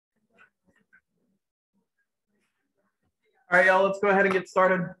All right, y'all, let's go ahead and get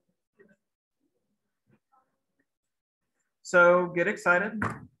started. So get excited.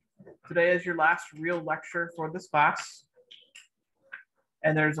 Today is your last real lecture for this class.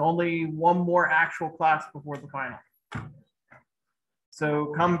 And there's only one more actual class before the final.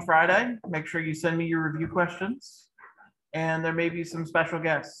 So come Friday, make sure you send me your review questions. And there may be some special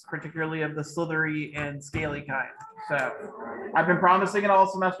guests, particularly of the slithery and scaly kind. So I've been promising it all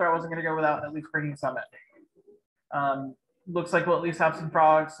semester I wasn't going to go without at least bringing some in. Looks like we'll at least have some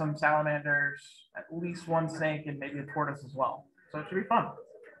frogs, some salamanders, at least one snake, and maybe a tortoise as well. So it should be fun.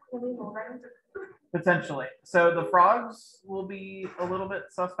 Potentially. So the frogs will be a little bit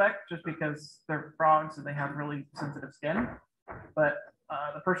suspect just because they're frogs and they have really sensitive skin. But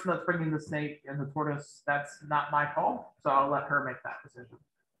the person that's bringing the snake and the tortoise, that's not my call. So I'll let her make that decision.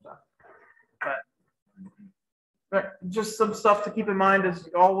 So, but just some stuff to keep in mind as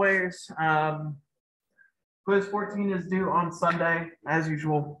always. Quiz 14 is due on Sunday, as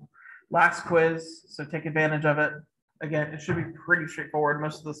usual. Last quiz, so take advantage of it. Again, it should be pretty straightforward.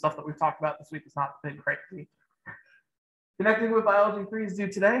 Most of the stuff that we've talked about this week has not been crazy. Connecting with Biology 3 is due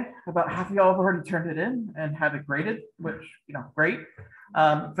today. About half of y'all have already turned it in and have it graded, which, great.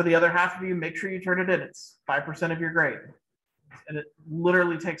 For the other half of you, make sure you turn it in. It's 5% of your grade. And it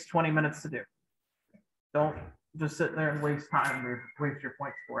literally takes 20 minutes to do. Don't just sit there and waste time or waste your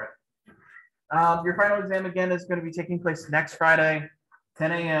points for it. Your final exam, again, is going to be taking place next Friday,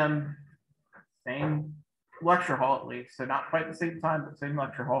 10 a.m., same lecture hall at least. So not quite the same time, but same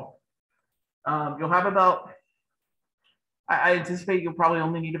lecture hall. You'll have about, I anticipate you'll probably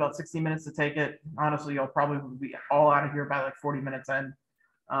only need about 60 minutes to take it. Honestly, you'll probably be all out of here by like 40 minutes in.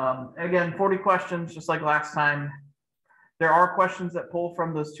 Again, 40 questions, just like last time. There are questions that pull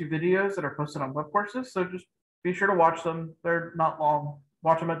from those 2 videos that are posted on web courses. So just be sure to watch them. They're not long.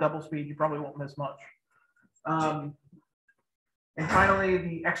 Watch them at double speed. You probably won't miss much. And finally,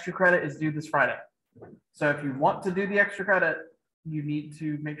 the extra credit is due this Friday. So if you want to do the extra credit, you need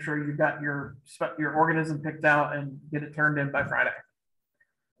to make sure you've got your organism picked out and get it turned in by Friday.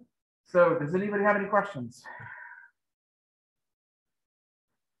 So does anybody have any questions?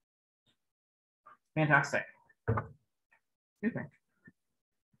 Fantastic. Excuse me.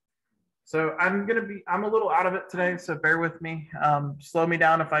 So I'm a little out of it today, so bear with me. Slow me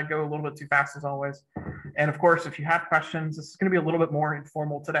down if I go a little bit too fast as always. And of course, if you have questions, this is gonna be a little bit more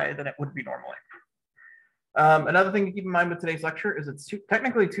informal today than it would be normally. Another thing to keep in mind with today's lecture is it's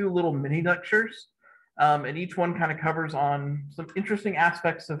technically 2 little mini lectures. And each one kind of covers on some interesting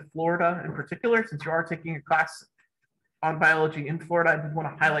aspects of Florida in particular. Since you are taking a class on biology in Florida, I did want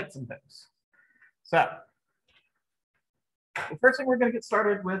to highlight some things. So the first thing we're going to get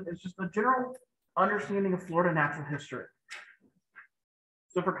started with is just a general understanding of Florida natural history.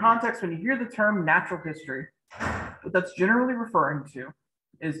 So for context, when you hear the term natural history, what that's generally referring to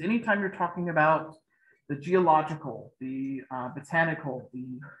is anytime you're talking about the geological, the botanical,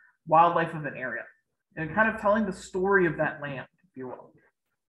 the wildlife of an area, and kind of telling the story of that land, if you will.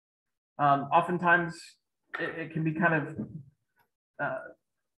 Oftentimes, it can be kind of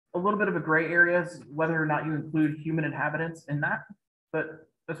a little bit of a gray area whether or not you include human inhabitants in that, but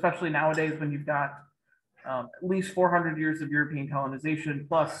especially nowadays when you've got at least 400 years of European colonization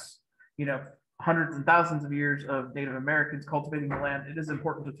plus, hundreds and thousands of years of Native Americans cultivating the land, it is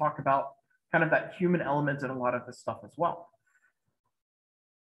important to talk about kind of that human element in a lot of this stuff as well.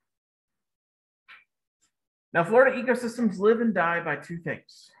 Now, Florida ecosystems live and die by 2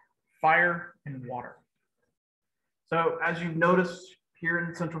 things, fire and water. So as you've noticed, here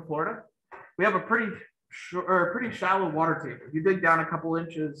in Central Florida, we have a pretty shallow water table. You dig down a couple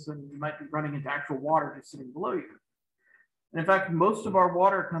inches and you might be running into actual water just sitting below you. And in fact, most of our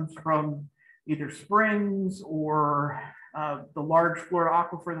water comes from either springs or the large Florida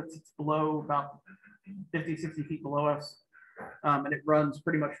aquifer that sits below about 50, 60 feet below us. And it runs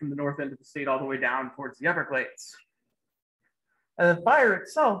pretty much from the north end of the state all the way down towards the Everglades. And the fire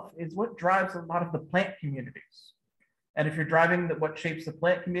itself is what drives a lot of the plant communities. And if you're driving what shapes the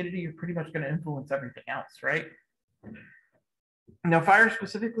plant community, you're pretty much going to influence everything else, right? Now, fire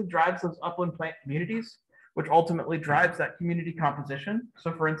specifically drives those upland plant communities, which ultimately drives that community composition.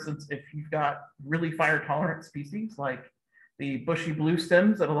 So for instance, if you've got really fire tolerant species like the bushy blue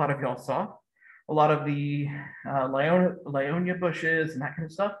stems that a lot of y'all saw, a lot of the Lyonia bushes and that kind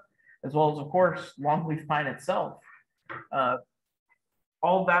of stuff, as well as, of course, longleaf pine itself,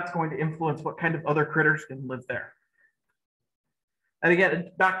 all of that's going to influence what kind of other critters can live there. And again,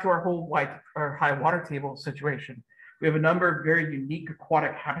 back to our whole high water table situation, we have a number of very unique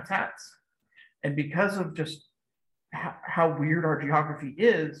aquatic habitats. And because of just how weird our geography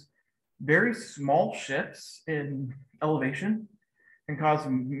is, very small shifts in elevation can cause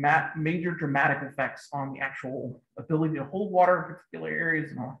major dramatic effects on the actual ability to hold water in particular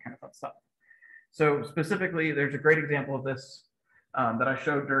areas and all that kind of fun stuff. So specifically, there's a great example of this that I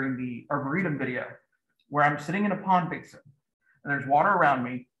showed during the Arboretum video, where I'm sitting in a pond basin and there's water around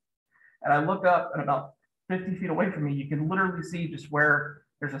me. And I look up and about 50 feet away from me, you can literally see just where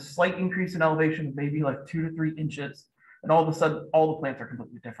there's a slight increase in elevation, maybe like 2 to 3 inches. And all of a sudden, all the plants are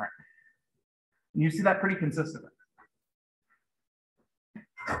completely different. And you see that pretty consistently.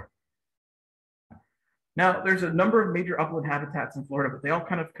 Now, there's a number of major upland habitats in Florida, but they all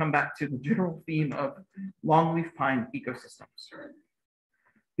kind of come back to the general theme of longleaf pine ecosystems.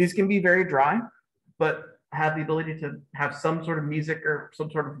 These can be very dry, but have the ability to have some sort of music or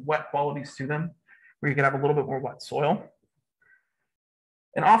some sort of wet qualities to them, where you can have a little bit more wet soil.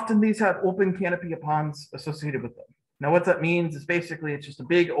 And often these have open canopy ponds associated with them. Now, what that means is basically it's just a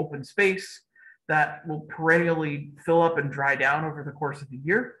big open space that will perennially fill up and dry down over the course of the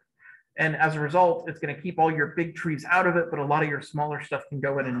year. And as a result, it's going to keep all your big trees out of it, but a lot of your smaller stuff can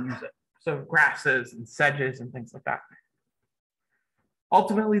go in and use it. So grasses and sedges and things like that.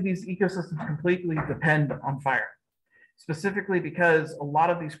 Ultimately, these ecosystems completely depend on fire, specifically because a lot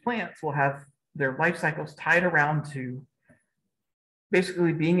of these plants will have their life cycles tied around to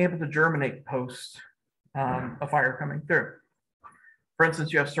basically being able to germinate post a fire coming through. For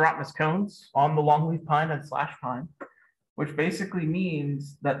instance, you have serotinous cones on the longleaf pine and slash pine, which basically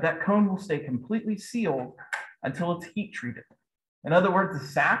means that that cone will stay completely sealed until it's heat treated. In other words, the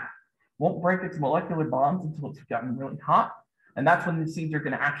sap won't break its molecular bonds until it's gotten really hot. And that's when the seeds are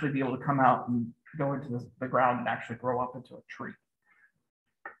going to actually be able to come out and go into the ground and actually grow up into a tree.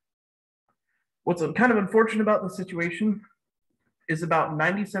 What's kind of unfortunate about the situation is about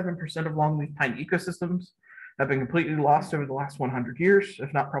 97% of longleaf pine ecosystems have been completely lost over the last 100 years,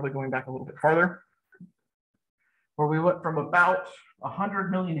 if not probably going back a little bit farther, where we went from about 100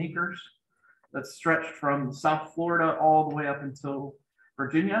 million acres that stretched from South Florida all the way up until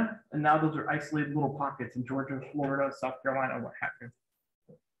Virginia, and now those are isolated little pockets in Georgia, Florida, South Carolina, what have you.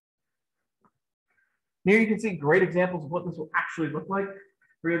 Here you can see great examples of what this will actually look like.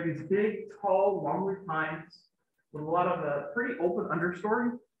 We have these big, tall, longleaf pines with a lot of a pretty open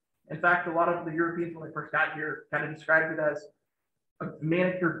understory. In fact, a lot of the Europeans, when they first got here, kind of described it as a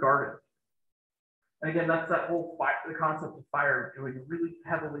manicured garden. And again, that's that whole fire, the concept of fire, doing a really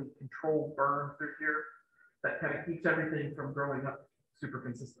heavily controlled burn through here that kind of keeps everything from growing up super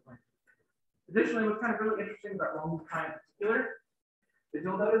consistently. Additionally, what's kind of really interesting about longleaf pine in particular is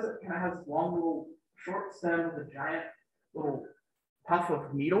you'll notice it kind of has long little short stem with a giant little puff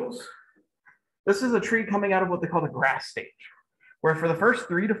of needles. This is a tree coming out of what they call the grass stage, where for the first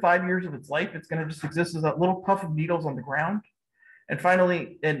 3 to 5 years of its life, it's going to just exist as that little puff of needles on the ground. And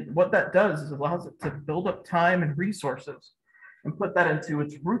finally, and what that does is it allows it to build up time and resources and put that into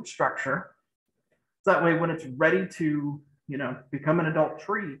its root structure. So that way, when it's ready to, become an adult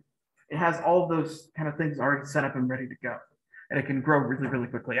tree, it has all of those kind of things already set up and ready to go. And it can grow really, really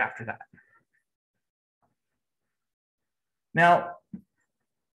quickly after that. Now,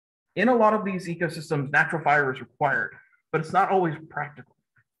 in a lot of these ecosystems, natural fire is required, but it's not always practical.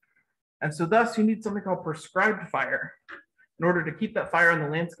 And so thus you need something called prescribed fire in order to keep that fire in the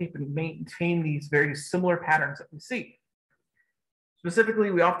landscape and maintain these very similar patterns that we see.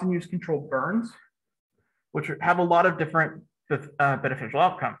 Specifically, we often use controlled burns, which have a lot of different beneficial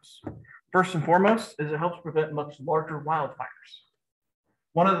outcomes. First and foremost is it helps prevent much larger wildfires.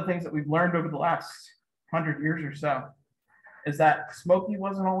 One of the things that we've learned over the last 100 years or so is that Smokey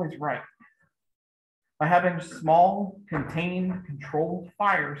wasn't always right. By having small, contained, controlled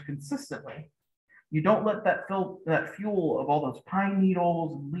fires consistently, you don't let that fuel of all those pine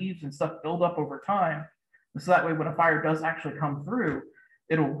needles and leaves and stuff build up over time. So that way, when a fire does actually come through,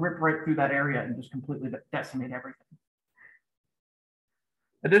 it'll rip right through that area and just completely decimate everything.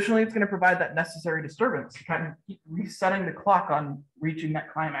 Additionally, it's going to provide that necessary disturbance to kind of keep resetting the clock on reaching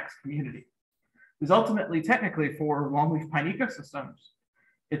that climax community. Because ultimately, technically, for longleaf pine ecosystems,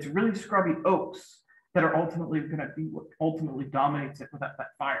 it's really scrubby oaks that are ultimately going to be what ultimately dominates it without that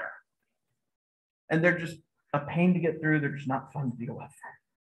fire. And they're just a pain to get through. They're just not fun to deal with.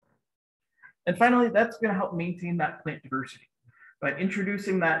 And finally, that's going to help maintain that plant diversity. By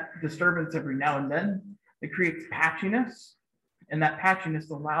introducing that disturbance every now and then, it creates patchiness. And that patchiness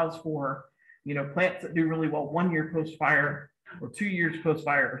allows for, plants that do really well 1 year post-fire, or 2 years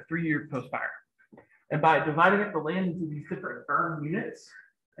post-fire, or 3 years post-fire. And by dividing up the land into these different burn units,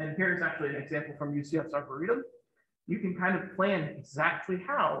 and here's actually an example from UCF's Arboretum, you can kind of plan exactly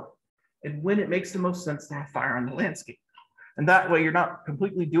how and when it makes the most sense to have fire on the landscape. And that way you're not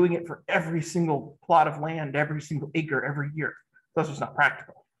completely doing it for every single plot of land, every single acre every year. That's just not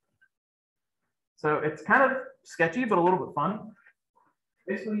practical. So it's kind of sketchy, but a little bit fun.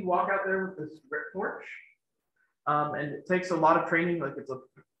 Basically, you walk out there with this brick torch, and it takes a lot of training. Like it's a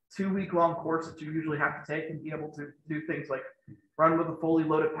 2-week-long course that you usually have to take and be able to do things like run with a fully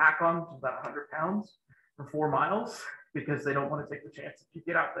loaded pack on, which is about 100 pounds for 4 miles, because they don't want to take the chance that you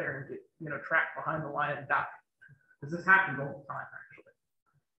get out there and get trapped behind the line and die. Because this happens all the time,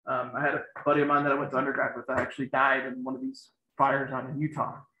 actually. I had a buddy of mine that I went to undergrad with that actually died in one of these fires out in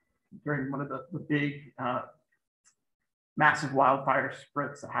Utah during one of the big massive wildfire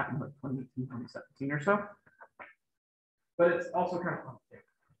spreads that happened in 2018, 2017 or so. But it's also kind of fun too.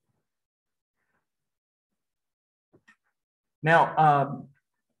 Now,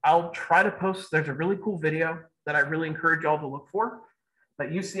 I'll try to post, there's a really cool video that I really encourage y'all to look for that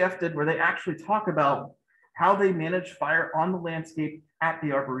UCF did where they actually talk about how they manage fire on the landscape at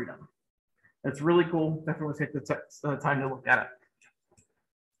the Arboretum. It's really cool. Definitely take the time to look at it.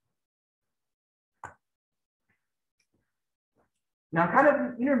 Now, kind of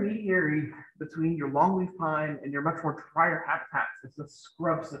an intermediary between your longleaf pine and your much more drier habitats is the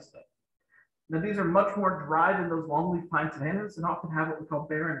scrub system. Now, these are much more dry than those longleaf pine savannas and often have what we call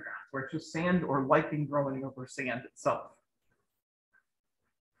barren grass, where it's just sand or lichen growing over sand itself.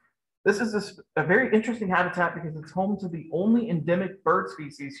 This is a very interesting habitat because it's home to the only endemic bird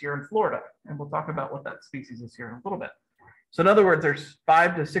species here in Florida. And we'll talk about what that species is here in a little bit. So in other words, there's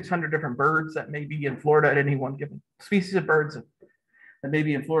 500 to 600 different birds that may be in Florida at any one given species of birds that may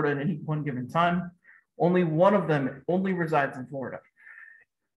be in Florida at any one given time. Only one of them only resides in Florida.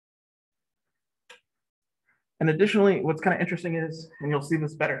 And additionally, what's kind of interesting is, and you'll see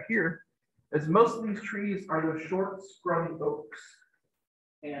this better here, is most of these trees are those short, scrubby oaks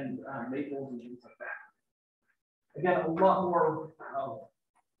and maples and things like that. Again, a lot more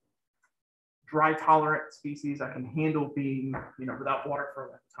dry tolerant species that can handle being, without water for a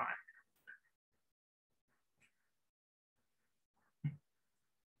long time.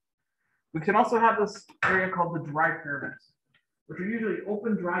 We can also have this area called the dry pyramids, which are usually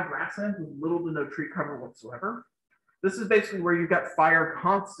open, dry grasslands with little to no tree cover whatsoever. This is basically where you've got fire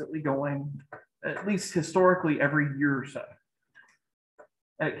constantly going, at least historically every year or so.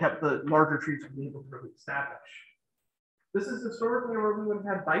 And it kept the larger trees from being able to really establish. This is historically where we would have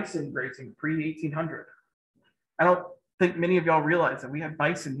had bison grazing pre-1800. I don't think many of y'all realize that we have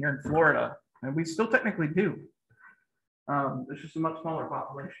bison here in Florida, and we still technically do. There's just a much smaller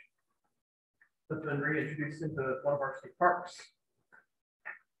population that's been reintroduced into one of our state parks.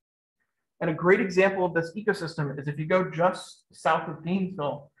 And a great example of this ecosystem is if you go just south of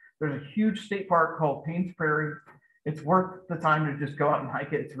Paynesville, there's a huge state park called Paynes Prairie. It's worth the time to just go out and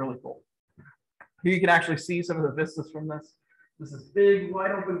hike it. It's really cool. Here you can actually see some of the vistas from this. This is big,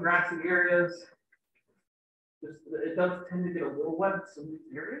 wide open grassy areas. It does tend to get a little wet in some of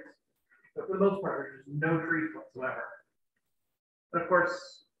these areas, but for the most part, there's just no trees whatsoever. But of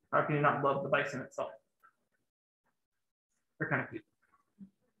course, how can you not love the bison itself? They're kind of cute.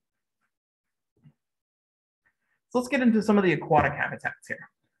 So let's get into some of the aquatic habitats here.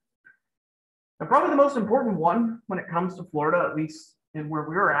 Now, probably the most important one when it comes to Florida, at least in where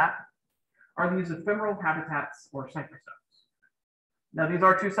we're at, are these ephemeral habitats or cypress oaks. Now, these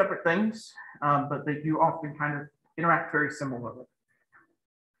are two separate things, but they do often kind of interact very similarly.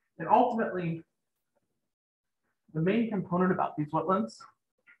 And ultimately, the main component about these wetlands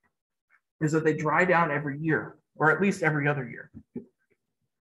is that they dry down every year, or at least every other year.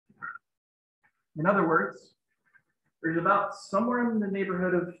 In other words, there's about somewhere in the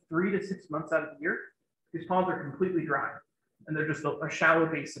neighborhood of 3 to 6 months out of the year, these ponds are completely dry, and they're just a shallow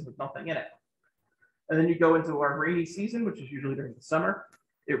basin with nothing in it. And then you go into our rainy season, which is usually during the summer.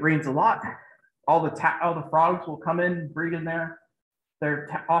 It rains a lot. All the frogs will come in, breed in there.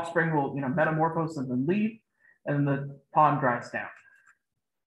 Their offspring will, metamorphose and then leave, and the pond dries down.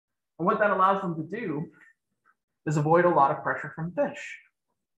 And what that allows them to do is avoid a lot of pressure from fish.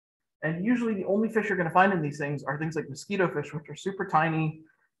 And usually the only fish you're going to find in these things are things like mosquito fish, which are super tiny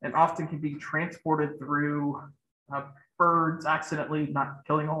and often can be transported through birds accidentally, not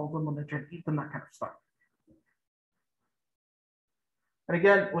killing all of them when they try to eat them, that kind of stuff. And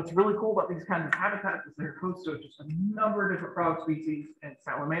again, what's really cool about these kinds of habitats is they're host to just a number of different frog species and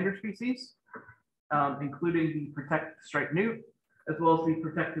salamander species, including the protected striped newt, as well as the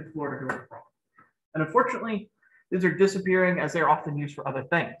protected Florida gopher frog. And unfortunately, these are disappearing as they're often used for other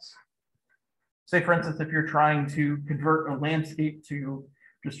things. Say, for instance, if you're trying to convert a landscape to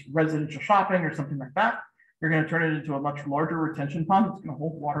just residential shopping or something like that, you're going to turn it into a much larger retention pond that's going to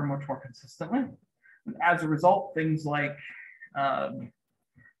hold water much more consistently. And as a result, things like Some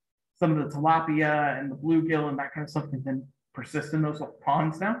of the tilapia and the bluegill and that kind of stuff can then persist in those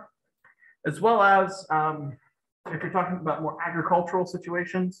ponds now, as well as if you're talking about more agricultural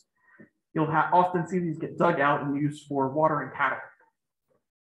situations, you'll often see these get dug out and used for watering cattle.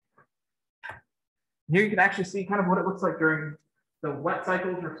 Here you can actually see kind of what it looks like during the wet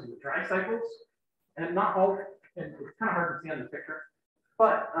cycles versus the dry cycles. And not all, and it's kind of hard to see on the picture,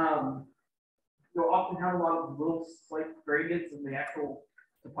 but you'll often have a lot of little slight gradients in the actual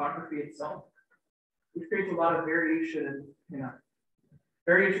topography itself, which creates a lot of variation. And,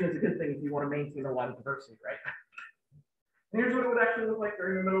 variation is a good thing if you want to maintain a lot of diversity, right? And here's what it would actually look like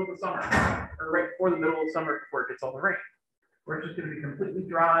during the middle of the summer, or right before the middle of summer before it gets all the rain, where it's just going to be completely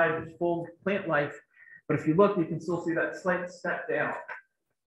dry, there's full plant life. But if you look, you can still see that slight step down.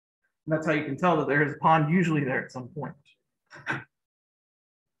 And that's how you can tell that there is a pond usually there at some point.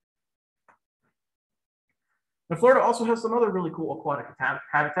 Now, Florida also has some other really cool aquatic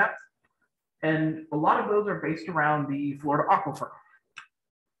habitats. And a lot of those are based around the Florida aquifer.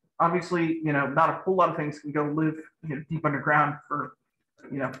 Obviously, not a whole lot of things can go live deep underground for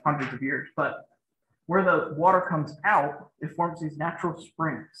hundreds of years, but where the water comes out, it forms these natural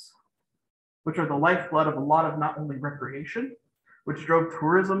springs, which are the lifeblood of a lot of not only recreation, which drove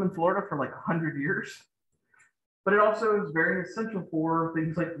tourism in Florida for like 100 years, but it also is very essential for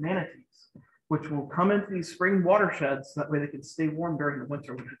things like manatees, which will come into these spring watersheds. That way they can stay warm during the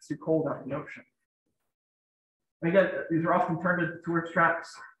winter when it's too cold out in the ocean. And again, these are often turned into tourist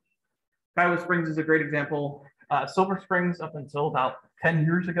traps. Kiowa Springs is a great example. Silver Springs, up until about 10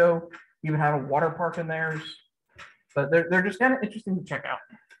 years ago, even had a water park in theirs, but they're just kind of interesting to check out.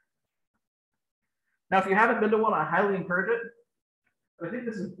 Now, if you haven't been to one, I highly encourage it. I think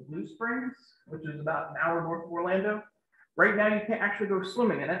this is Blue Springs, which is about an hour north of Orlando. Right now, you can't actually go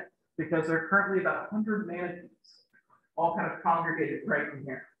swimming in it because there are currently about 100 manatees, all kind of congregated right in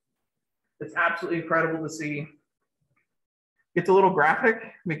here. It's absolutely incredible to see. It's a little graphic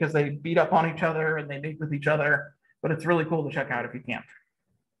because they beat up on each other and they mate with each other, but it's really cool to check out if you can.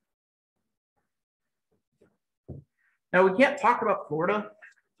 Now, we can't talk about Florida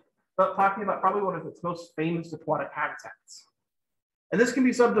without talking about probably one of its most famous aquatic habitats. And this can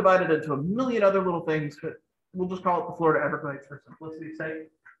be subdivided into a million other little things, but we'll just call it the Florida Everglades for simplicity's sake.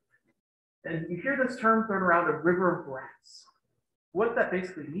 And you hear this term thrown around, a river of grass. What that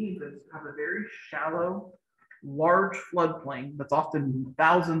basically means is have a very shallow, large floodplain that's often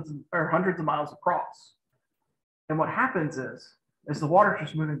thousands or hundreds of miles across. And what happens is the water is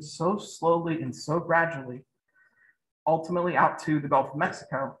just moving so slowly and so gradually, ultimately out to the Gulf of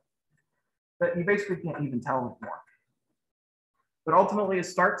Mexico, that you basically can't even tell anymore. But ultimately, it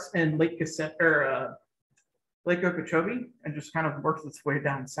starts in Lake Okeechobee and just kind of works its way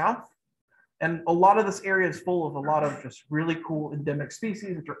down south. And a lot of this area is full of a lot of just really cool endemic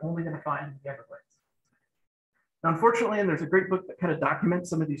species that you're only going to find in the Everglades. Now, unfortunately, and there's a great book that kind of documents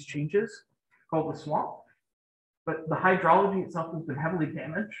some of these changes called The Swamp, but the hydrology itself has been heavily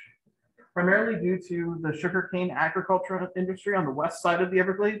damaged, primarily due to the sugarcane agriculture industry on the west side of the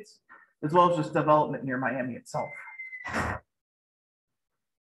Everglades, as well as just development near Miami itself.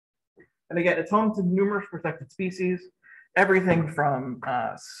 And again, it's home to numerous protected species, everything from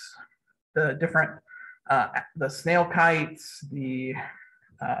the different, the snail kites, the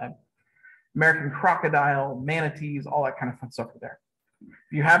American crocodile, manatees, all that kind of fun stuff there.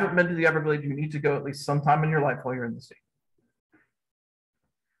 If you haven't been to the Everglades, you need to go at least sometime in your life while you're in the state.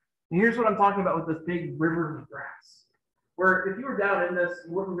 And here's what I'm talking about with this big river of grass, where if you were down in this,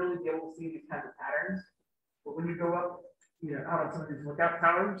 you wouldn't really be able to see these kinds of patterns. But when you go up, out on some of these lookout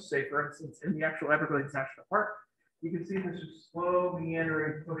towers, say for instance, in the actual Everglades National Park, you can see this just slow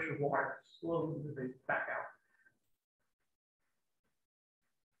meandering push of water, slowly moving back out.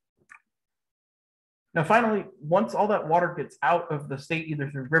 Now, finally, once all that water gets out of the state,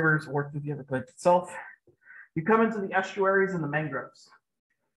 either through rivers or through the Everglades itself, you come into the estuaries and the mangroves.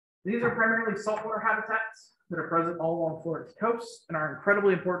 These are primarily saltwater habitats that are present all along Florida's coast and are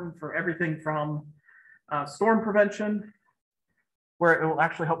incredibly important for everything from storm prevention, where it will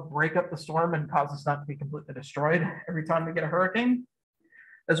actually help break up the storm and cause us not to be completely destroyed every time we get a hurricane,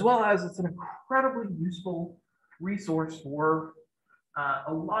 as well as it's an incredibly useful resource for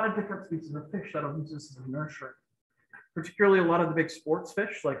a lot of different species of fish that'll use this as a nursery, particularly a lot of the big sports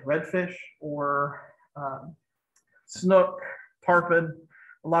fish like redfish or snook, tarpon,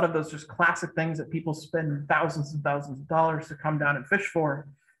 a lot of those just classic things that people spend thousands and thousands of dollars to come down and fish for.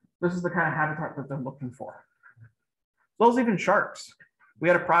 This is the kind of habitat that they're looking for. As well as even sharks. We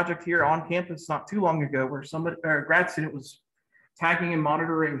had a project here on campus not too long ago where a grad student was tagging and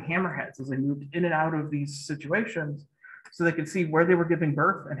monitoring hammerheads as they moved in and out of these situations. so they could see where they were giving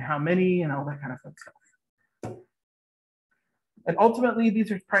birth and how many and all that kind of fun stuff. And ultimately,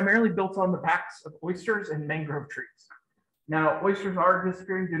 these are primarily built on the backs of oysters and mangrove trees. Now, oysters are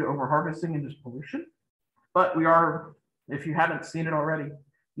disappearing due to overharvesting and just pollution, but we are, if you haven't seen it already,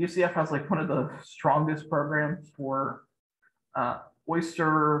 UCF has like one of the strongest programs for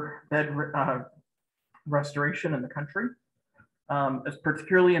oyster bed restoration in the country,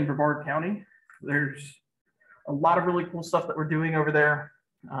 particularly in Brevard County. There's a lot of really cool stuff that we're doing over there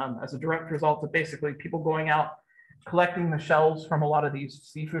as a direct result of basically people going out, collecting the shells from a lot of these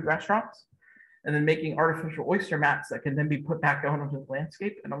seafood restaurants, and then making artificial oyster mats that can then be put back out onto the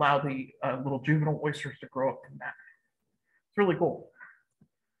landscape and allow the little juvenile oysters to grow up from that. It's really cool.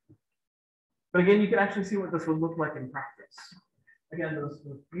 But again, you can actually see what this would look like in practice. Again, those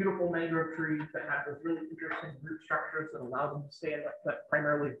beautiful mangrove trees that have those really interesting root structures that allow them to stay in that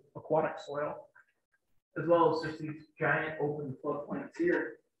primarily aquatic soil, as well as just these giant open floodplains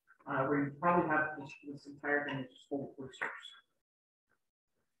here, where you probably have this entire thing just full of oysters.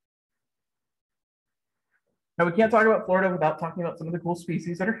 Now, we can't talk about Florida without talking about some of the cool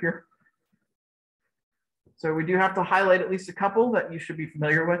species that are here. So we do have to highlight at least a couple that you should be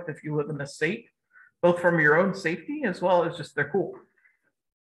familiar with if you live in the state, both from your own safety as well as just they're cool.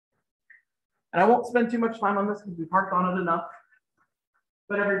 And I won't spend too much time on this because we've harped on it enough,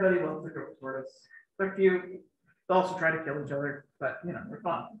 but everybody loves the ghost tortoise. They're cute. They also try to kill each other, but you know, they're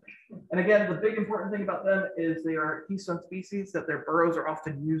fun. And again, the big important thing about them is they are keystone species, that their burrows are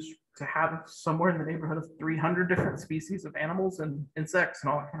often used to have somewhere in the neighborhood of 300 different species of animals and insects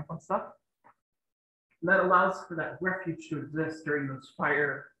and all that kind of fun stuff. And that allows for that refuge to exist during those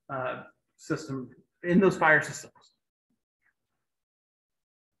fire systems.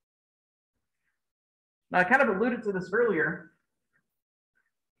 Now, I kind of alluded to this earlier.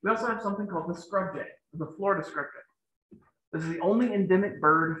 We also have something called the scrub jay, the Florida scrub jay. This is the only endemic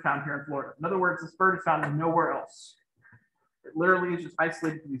bird found here in Florida. In other words, this bird is found nowhere else. It literally is just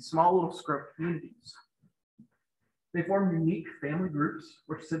isolated to these small little scrub communities. They form unique family groups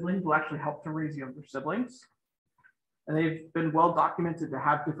where siblings will actually help to raise younger siblings. And they've been well documented to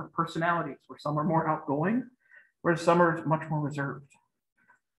have different personalities, where some are more outgoing, whereas some are much more reserved.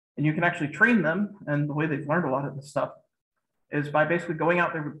 And you can actually train them, and the way they've learned a lot of this stuff is by basically going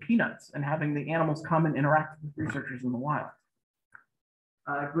out there with peanuts and having the animals come and interact with researchers in the wild.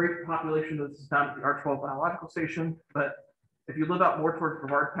 A great population of this is found at the Archwell Biological Station, but if you live out more towards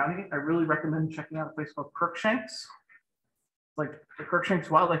Brevard County, I really recommend checking out a place called Crookshanks. Like the Crookshanks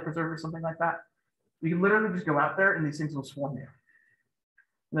Wildlife Preserve or something like that. You can literally just go out there and these things will swarm you.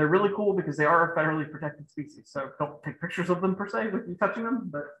 And they're really cool because they are a federally protected species. So don't take pictures of them per se with you touching them,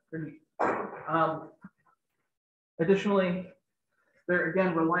 but they're neat. Additionally, they're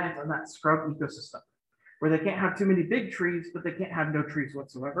again reliant on that scrub ecosystem where they can't have too many big trees, but they can't have no trees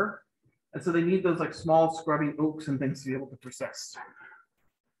whatsoever. And so they need those like small scrubby oaks and things to be able to persist.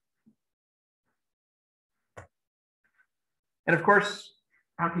 And of course,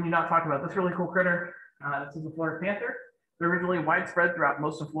 how can you not talk about this really cool critter? This is the Florida panther. They're originally widespread throughout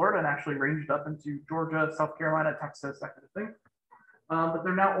most of Florida and actually ranged up into Georgia, South Carolina, Texas, that kind of thing. But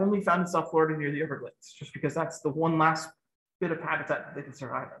they're now only found in South Florida near the Everglades, just because that's the one last bit of habitat that they can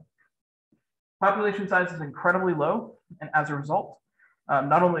survive in. Population size is incredibly low, and as a result,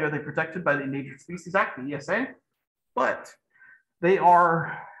 not only are they protected by the Endangered Species Act, the ESA, but they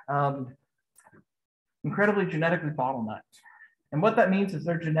are incredibly genetically bottlenecked. And what that means is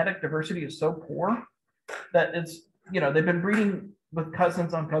their genetic diversity is so poor that it's, you know, they've been breeding with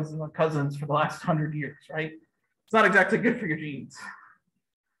cousins on cousins on cousins for the last 100 years, right? It's not exactly good for your genes.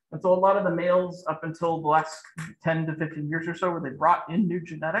 And so a lot of the males up until the last 10 to 15 years or so, where they brought in new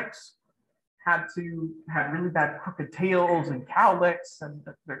genetics, had really bad crooked tails and cowlicks, and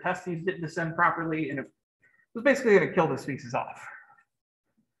their testes didn't descend properly, and it was basically going to kill the species off.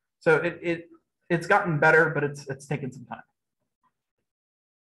 So it's gotten better, but it's taken some time.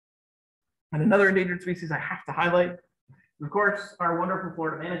 And another endangered species I have to highlight, of course, our wonderful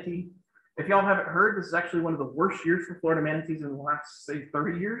Florida manatee. If y'all haven't heard, this is actually one of the worst years for Florida manatees in the last, say,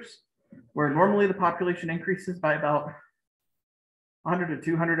 30 years, where normally the population increases by about 100 to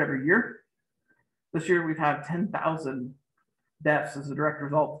 200 every year. This year, we've had 10,000 deaths as a direct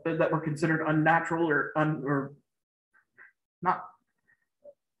result that were considered unnatural or not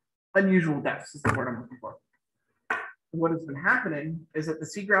unusual deaths is the word I'm looking for. What has been happening is that the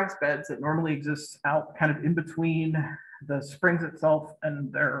seagrass beds that normally exist out kind of in between the springs itself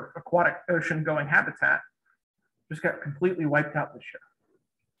and their aquatic ocean going habitat just got completely wiped out this year.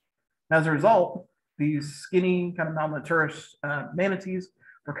 And as a result, these skinny kind of malnourished manatees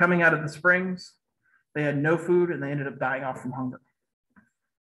were coming out of the springs They had no food and they ended up dying off from hunger.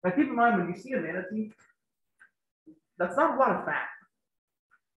 Now keep in mind, when you see a manatee, that's not a lot of fat.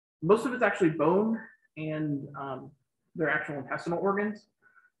 Most of it's actually bone and their actual intestinal organs.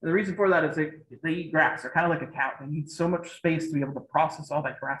 And the reason for that is they eat grass. They're kind of like a cow. They need so much space to be able to process all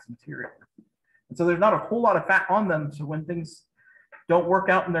that grass material. And so there's not a whole lot of fat on them. So when things don't work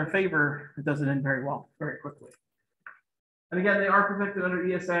out in their favor, it doesn't end very well, very quickly. And again, they are protected under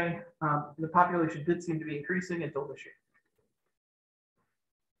ESA. The population did seem to be increasing until this year.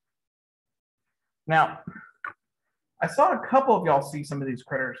 Now, I saw a couple of y'all see some of these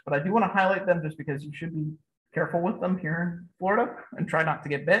critters, but I do want to highlight them just because you should be careful with them here in Florida and try not to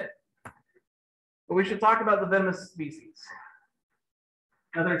get bit. But we should talk about the venomous species.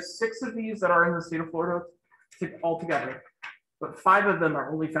 Now there's 6 of these that are in the state of Florida altogether, but 5 of them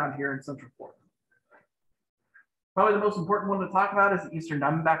are only found here in Central Florida. Probably the most important one to talk about is the eastern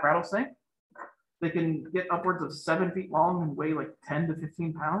diamondback rattlesnake. They can get upwards of 7 feet long and weigh like 10 to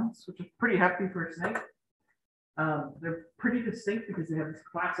 15 pounds, which is pretty hefty for a snake. They're pretty distinct because they have this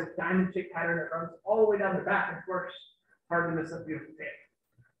classic diamond-shaped pattern that runs all the way down the back. And of course, hard to miss that beautiful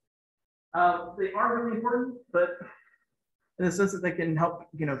tail. They are really important, but in the sense that they can help,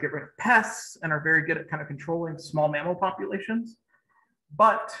 get rid of pests and are very good at kind of controlling small mammal populations.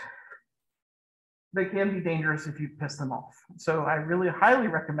 But they can be dangerous if you piss them off. So I really highly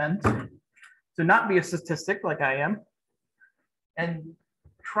recommend to not be a statistic like I am and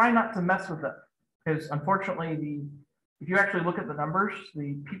try not to mess with them. Because unfortunately, if you actually look at the numbers,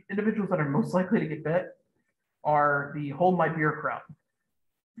 the individuals that are most likely to get bit are the hold my beer crowd,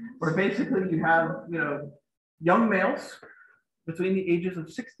 where basically you have, young males between the ages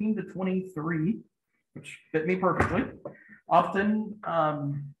of 16 to 23, which fit me perfectly, often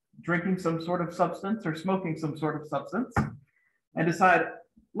drinking some sort of substance or smoking some sort of substance, and decide,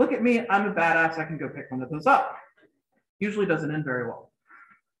 look at me, I'm a badass, I can go pick one of those up. Usually doesn't end very well.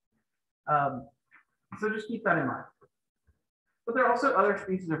 So just keep that in mind. But there are also other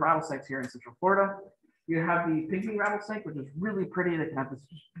species of rattlesnakes here in Central Florida. You have the pygmy rattlesnake, which is really pretty. They can have this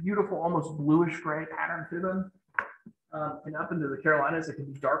beautiful, almost bluish gray pattern to them. And up into the Carolinas, it can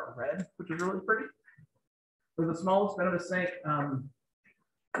be dark red, which is really pretty. For the smallest venomous snake,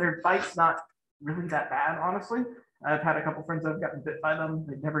 their bite's not really that bad, honestly. I've had a couple friends that have gotten bit by them.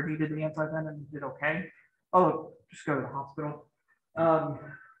 They never needed the anti-venom, did okay. Oh, just go to the hospital.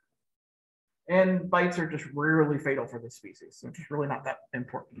 And bites are just rarely fatal for this species, so it's just really not that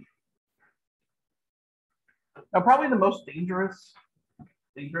important. Now, probably the most dangerous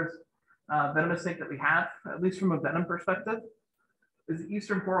venomous snake that we have, at least from a venom perspective, is the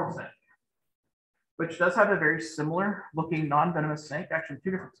eastern coral snake, which does have a very similar looking non-venomous snake, actually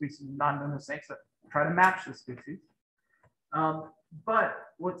 2 different species of non-venomous snakes that try to match this species. But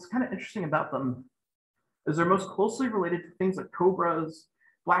what's kind of interesting about them is they're most closely related to things like cobras,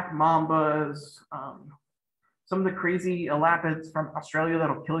 black mambas, some of the crazy elapids from Australia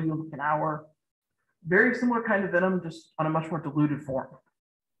that'll kill you in an hour. Very similar kind of venom, just on a much more diluted form.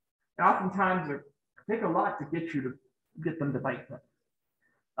 And oftentimes, they take a lot to get them to bite them.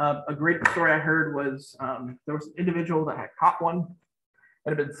 A great story I heard was there was an individual that had caught one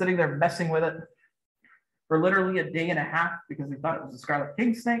and had been sitting there messing with it for literally a day and a half because he thought it was a scarlet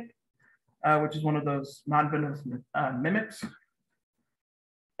king snake, which is one of those non-venomous mimics.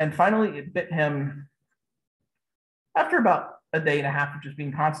 And finally, it bit him after about a day and a half of just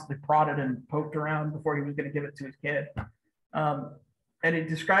being constantly prodded and poked around before he was going to give it to his kid. And he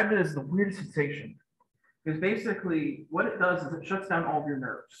described it as the weirdest sensation. Because basically, what it does is it shuts down all of your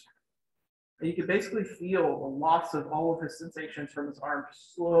nerves. And you can basically feel the loss of all of his sensations from his arm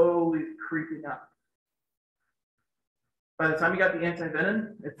slowly creeping up. By the time he got the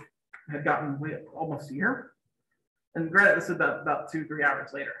anti-venom, it had gotten almost a year. And granted, this is about 2-3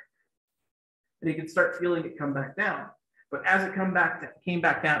 hours later. And you can start feeling it come back down. But as it came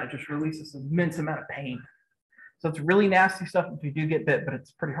back down, it just releases an immense amount of pain. So it's really nasty stuff if you do get bit, but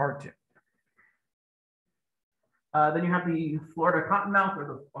it's pretty hard to. Then you have the Florida cottonmouth or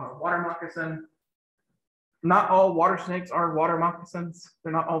the water moccasin. Not all water snakes are water moccasins.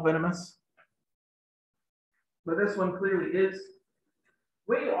 They're not all venomous. But this one clearly is.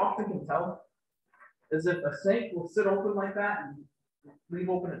 What you often can tell is if a snake will sit open like that and leave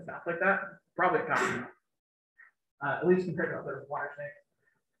open its mouth like that, probably a cottonmouth. At least compared to other water snakes.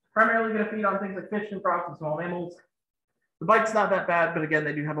 Primarily going to feed on things like fish and frogs and small mammals. The bite's not that bad, but again,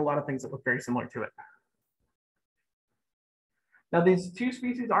 they do have a lot of things that look very similar to it. Now, these 2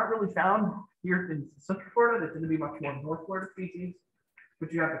 species aren't really found here in Central Florida. They tend to be much more North Florida species.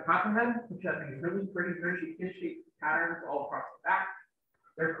 But you have the cottonhead, which has these really pretty, very fish-shaped patterns all across the back.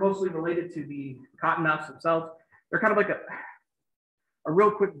 They're closely related to the cottonmouths themselves. They're kind of like a real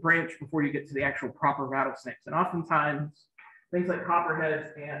quick branch before you get to the actual proper rattlesnakes. And oftentimes, things like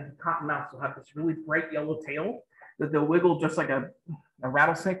copperheads and cottonmouths will have this really bright yellow tail that they'll wiggle just like a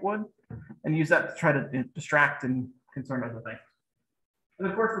rattlesnake would, and use that to try to distract and concern other things. And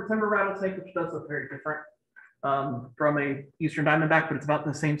of course, the timber rattlesnake, which does look very different from a eastern diamondback, but it's about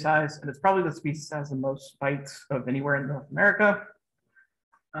the same size, and it's probably the species that has the most bites of anywhere in North America.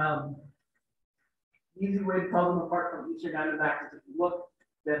 Easy way to tell them apart from eastern diamondbacks is if you look,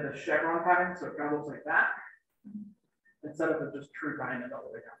 they have the chevron pattern, so it kind of looks like that, instead of a just true diamond all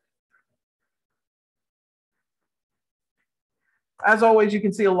the way down. As always, you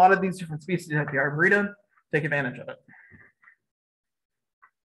can see a lot of these different species at the Arboretum. Take advantage of it.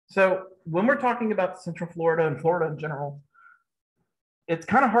 So when we're talking about Central Florida and Florida in general, it's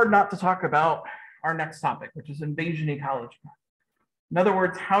kind of hard not to talk about our next topic, which is invasion ecology. In other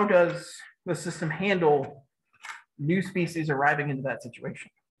words, how does the system handle new species arriving into that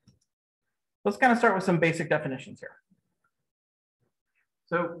situation? Let's kind of start with some basic definitions here.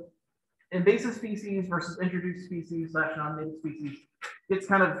 So invasive species versus introduced species / non-native species, it's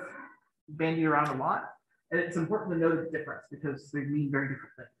kind of bandied around a lot. And it's important to know the difference because they mean very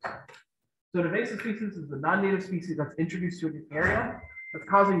different things. So an invasive species is a non-native species that's introduced to an area that's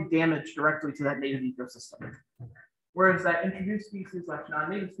causing damage directly to that native ecosystem. Whereas that introduced species /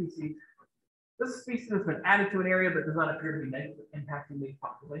 non-native species, this is a species that's been added to an area but does not appear to be negatively impacting native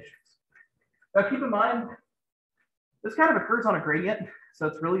populations. Now keep in mind, this kind of occurs on a gradient, so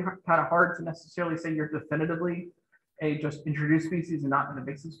it's really kind of hard to necessarily say you're definitively a just introduced species and not an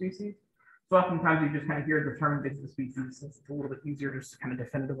invasive species. So oftentimes you just kind of hear the term invasive species since it's a little bit easier just to kind of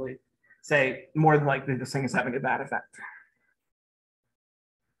definitively say more than likely this thing is having a bad effect.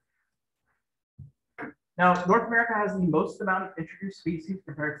 Now, North America has the most amount of introduced species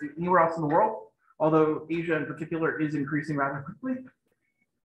compared to anywhere else in the world, although Asia in particular is increasing rather quickly.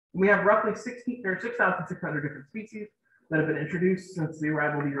 We have roughly 6,600 different species that have been introduced since the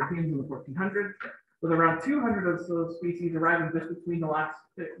arrival of the Europeans in the 1400s, with around 200 of those species arriving just between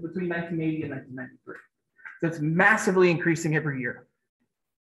 1980 and 1993. So it's massively increasing every year.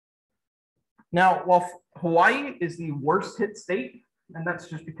 Now, while Hawaii is the worst hit state, and that's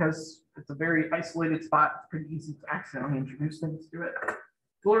just because it's a very isolated spot, it's pretty easy to accidentally introduce things to it.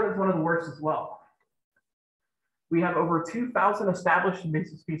 Florida is one of the worst as well. We have over 2,000 established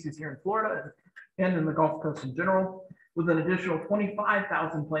invasive species here in Florida and in the Gulf Coast in general, with an additional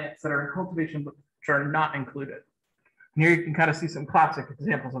 25,000 plants that are in cultivation but which are not included. And here you can kind of see some classic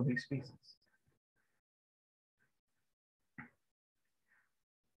examples of these species.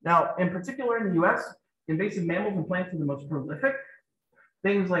 Now, in particular in the US, invasive mammals and plants are the most prolific.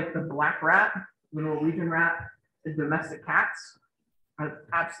 Things like the black rat, the Norwegian rat, and domestic cats have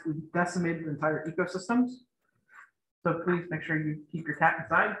absolutely decimated entire ecosystems. So please make sure you keep your cat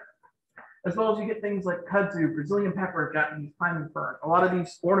inside. As well as you get things like kudzu, Brazilian pepper, Japanese pine and fern. A lot of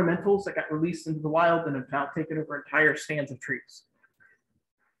these ornamentals that got released into the wild and have now taken over entire stands of trees.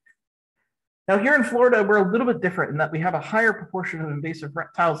 Now here in Florida, we're a little bit different in that we have a higher proportion of invasive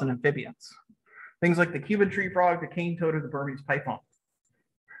reptiles and amphibians. Things like the Cuban tree frog, the cane toad, or the Burmese python.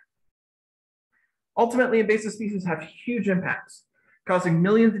 Ultimately, invasive species have huge impacts, causing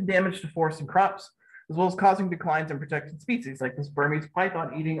millions in damage to forests and crops, as well as causing declines in protected species like this Burmese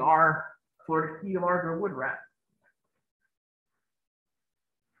python eating our Florida key larger wood rat.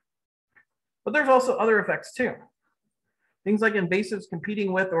 But there's also other effects too. Things like invasives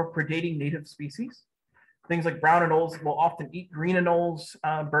competing with or predating native species. Things like brown anoles will often eat green anoles.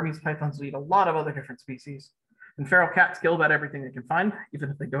 Burmese pythons will eat a lot of other different species. And feral cats kill about everything they can find, even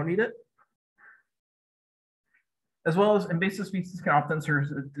if they don't eat it. As well as invasive species can often serve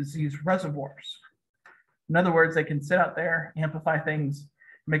as disease reservoirs. In other words, they can sit out there, amplify things,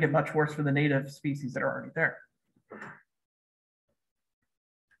 make it much worse for the native species that are already there.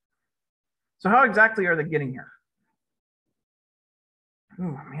 So how exactly are they getting here?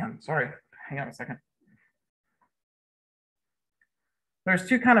 Oh man, sorry, hang on a second. There's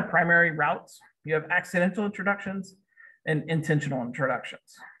two kind of primary routes. You have accidental introductions and intentional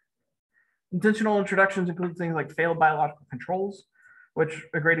introductions. Intentional introductions include things like failed biological controls, which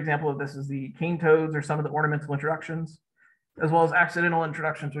a great example of this is the cane toads or some of the ornamental introductions, as well as accidental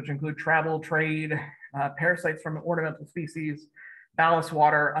introductions, which include travel, trade, parasites from ornamental species, ballast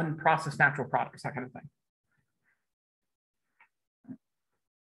water, unprocessed natural products, that kind of thing.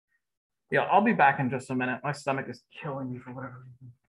 Yeah, I'll be back in just a minute. My stomach is killing me for whatever reason.